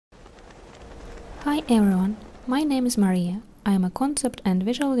Hi everyone, my name is Maria. I am a concept and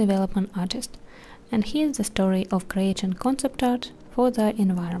visual development artist, and here's the story of creating concept art for the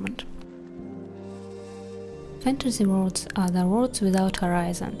environment. Fantasy worlds are the worlds without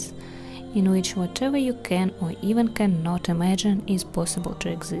horizons, in which whatever you can or even cannot imagine is possible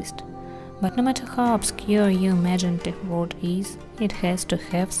to exist. But no matter how obscure your imaginative world is, it has to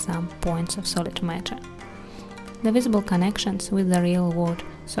have some points of solid matter. The visible connections with the real world,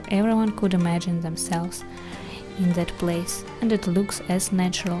 so everyone could imagine themselves in that place, and it looks as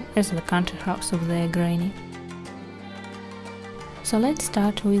natural as the country house of their granny. So let's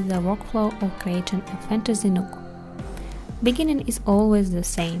start with the workflow of creating a fantasy nook. Beginning is always the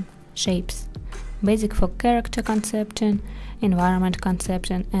same: shapes, basic for character concepting, environment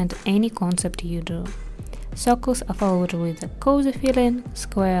concepting, and any concept you do. Circles are followed with a cozy feeling,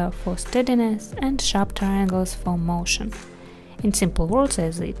 square for steadiness, and sharp triangles for motion. In simple words,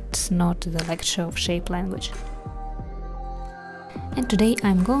 as it's not the lecture of shape language. And today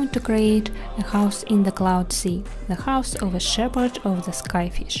I'm going to create a house in the cloud sea, the house of a shepherd of the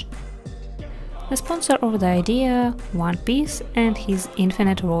skyfish. The sponsor of the idea, One Piece and his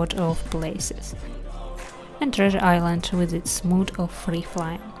infinite world of places, and Treasure Island with its mood of free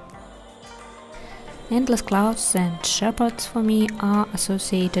flying. Endless clouds and shepherds for me are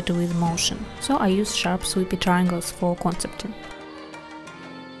associated with motion, so I use sharp sweepy triangles for concepting.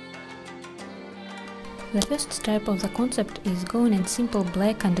 The first step of the concept is going in simple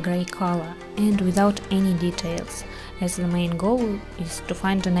black and grey color and without any details, as the main goal is to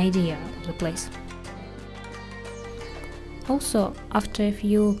find an idea of the place. Also, after a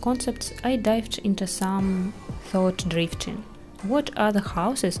few concepts, I dived into some thought drifting. What other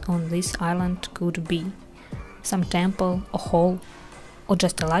houses on this island could be? Some temple, a hall, or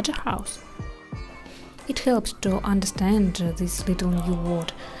just a larger house? It helps to understand this little new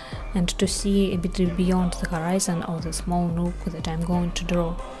world and to see a bit beyond the horizon of the small nook that I'm going to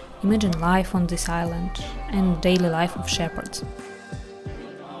draw. Imagine life on this island and daily life of shepherds.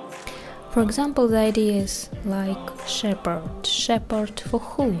 For example, the ideas like shepherd, shepherd for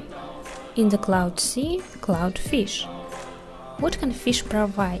who? In the cloud sea, cloud fish. What can fish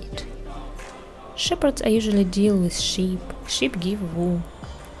provide? Shepherds usually deal with sheep, sheep give wool.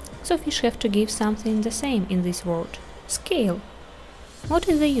 So fish have to give something the same in this world: scale. What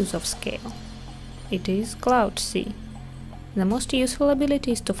is the use of scale? It is cloud sea. The most useful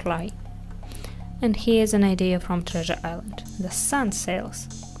ability is to fly. And here's an idea from Treasure Island: the sun sails.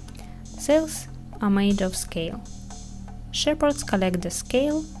 Sails are made of scale. Shepherds collect the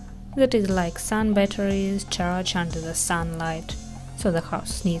scale that is like sun batteries charged under the sunlight, so the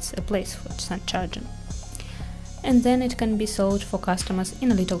house needs a place for sun charging. And then it can be sold for customers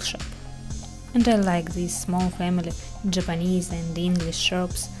in a little shop. And I like this small family, Japanese and English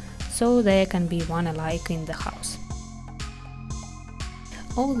shops, so there can be one alike in the house.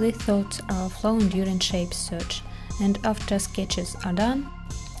 All these thoughts are flowing during shape search, and after sketches are done,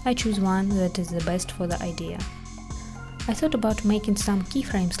 I choose one that is the best for the idea. I thought about making some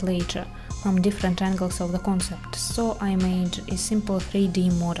keyframes later from different angles of the concept, so I made a simple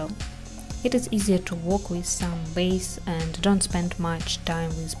 3D model. It is easier to work with some base and don't spend much time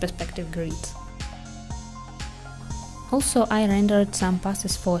with perspective grids. Also, I rendered some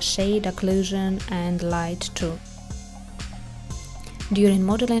passes for shade, occlusion and light too. During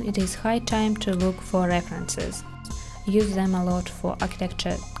modeling, it is high time to look for references. Use them a lot for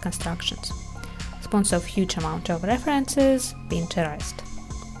architecture constructions. Sponsor of huge amount of references, Pinterest.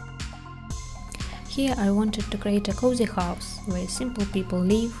 Here I wanted to create a cozy house where simple people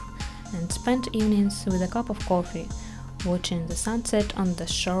live and spend evenings with a cup of coffee, watching the sunset on the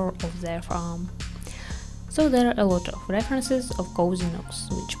shore of their farm. So there are a lot of references of cozy nooks,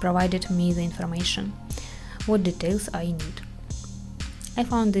 which provided me the information, what details I need. I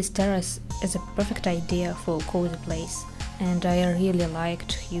found this terrace as a perfect idea for a cozy place, and I really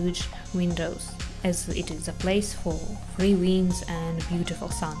liked huge windows, as it is a place for free winds and beautiful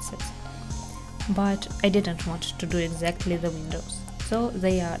sunsets. But I didn't want to do exactly the windows, so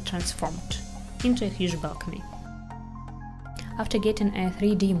they are transformed into a huge balcony. After getting a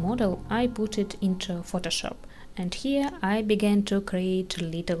 3D model, I put it into Photoshop, and here I began to create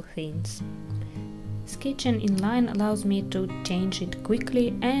little things. Sketching in line allows me to change it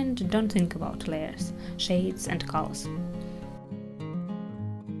quickly and don't think about layers, shades and colors.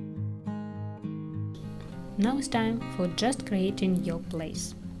 Now it's time for just creating your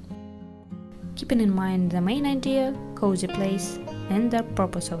place. Keeping in mind the main idea, cozy place, and the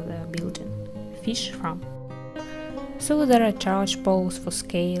purpose of the building, fish farm. So there are charge poles for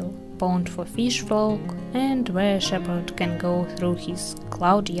scale, pond for fish flock, and where a shepherd can go through his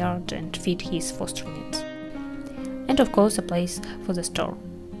cloud yard and feed his fosterlings. And of course a place for the store.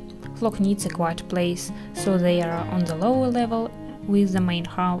 Flock needs a quiet place, so they are on the lower level with the main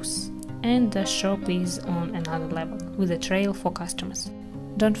house, and the shop is on another level with a trail for customers.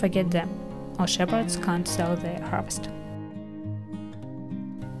 Don't forget them, or shepherds can't sell their harvest.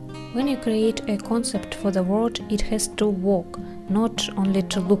 When you create a concept for the world, it has to work, not only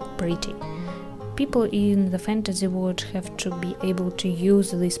to look pretty. People in the fantasy world have to be able to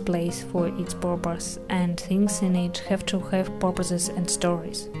use this place for its purpose, and things in it have to have purposes and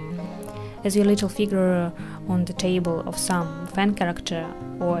stories. As your little figure on the table of some fan character,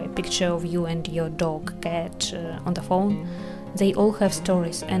 or a picture of you and your dog, cat on the phone, they all have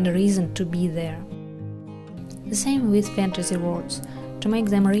stories and a reason to be there. The same with fantasy worlds. To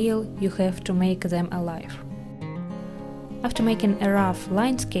make them real, you have to make them alive. After making a rough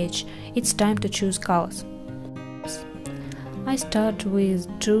line sketch, it's time to choose colors. I start with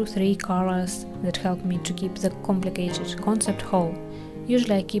 2-3 colors that help me to keep the complicated concept whole.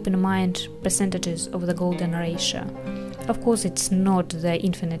 Usually I keep in mind percentages of the golden ratio. Of course, it's not the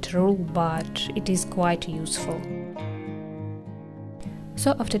infinite rule, but it is quite useful.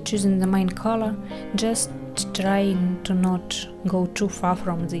 So after choosing the main color, just trying to not go too far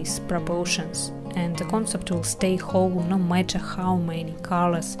from these proportions, and the concept will stay whole no matter how many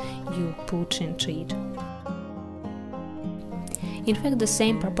colors you put into it. In fact, the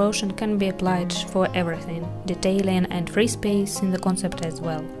same proportion can be applied for everything, detailing and free space in the concept as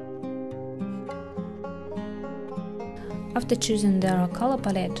well. After choosing the color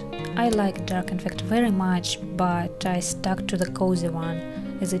palette, I like Dark Infect very much, but I stuck to the cozy one,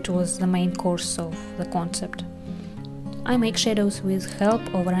 as it was the main course of the concept. I make shadows with help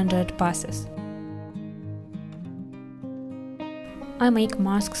of rendered passes. I make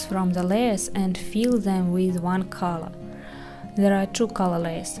masks from the layers and fill them with one color. There are 2 color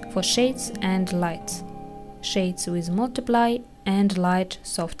layers, for shades and lights. Shades with multiply and light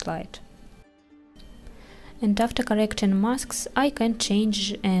soft light. And after correcting masks, I can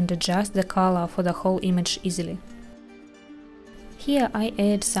change and adjust the color for the whole image easily. Here I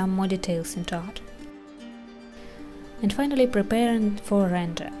add some more details into art. And finally preparing for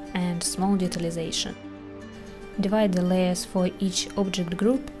render and small detalization. Divide the layers for each object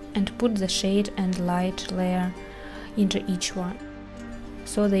group and put the shade and light layer into each one,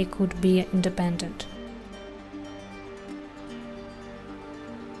 so they could be independent.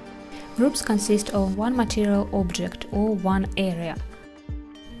 Groups consist of one material object or one area.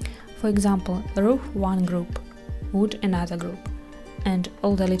 For example, roof one group, wood another group, and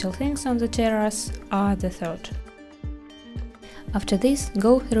all the little things on the terrace are the third. After this,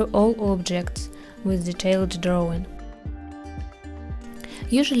 go through all objects with detailed drawing.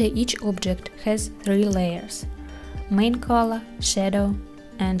 Usually each object has 3 layers: main color, shadow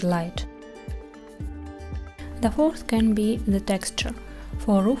and light. The 4th can be the texture,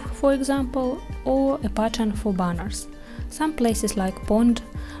 for roof for example, or a pattern for banners. Some places like pond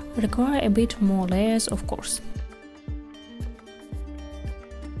require a bit more layers, of course.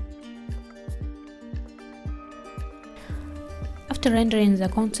 After rendering the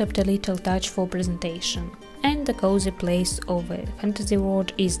concept, a little touch for presentation, and the cozy place of a fantasy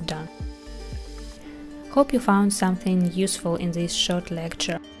world is done. Hope you found something useful in this short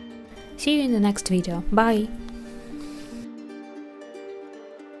lecture. See you in the next video. Bye!